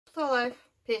Туфта, лайф,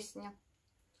 песня.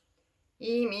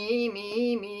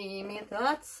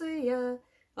 Имитация,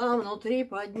 а внутри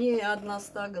под ней одна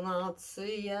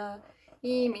стагнация.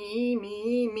 Имитация,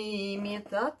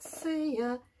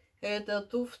 это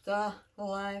туфта,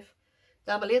 лайф.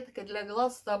 Таблетка для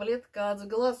глаз, таблетка от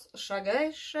сглаз.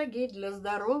 Шагай шаги, для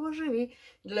здорова живи,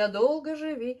 для долга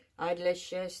живи, а для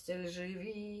счастья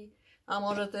живи. А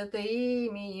может, это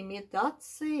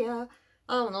имитация,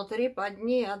 а внутри под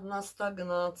ней одна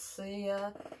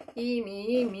стагнация.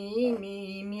 Имитация,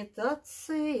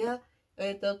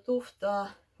 это туфта,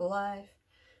 лайф.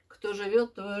 Кто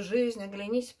живет твою жизнь,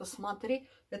 оглянись, посмотри,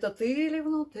 это ты или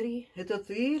внутри, это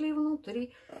ты или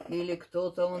внутри, или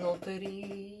кто-то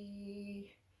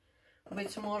внутри.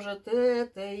 Быть может,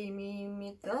 это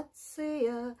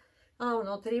имитация, а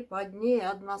внутри под ней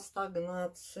одна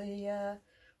стагнация.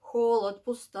 Холод,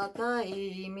 пустота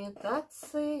и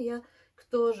имитация,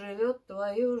 кто живет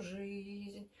твою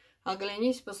жизнь.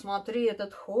 Оглянись, посмотри,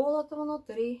 этот холод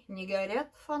внутри, не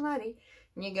горят фонари,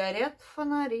 не горят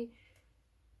фонари.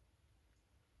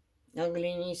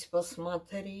 Оглянись,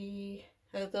 посмотри,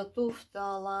 это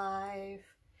туфта, лайф.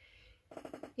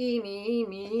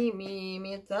 Имитация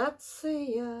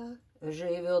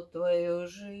живет твою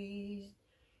жизнь.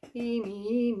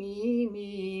 Имитация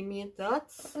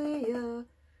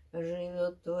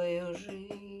живет твою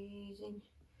жизнь.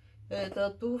 Это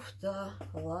туфта,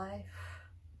 лайф.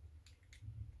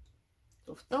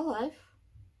 Туфта, лайф.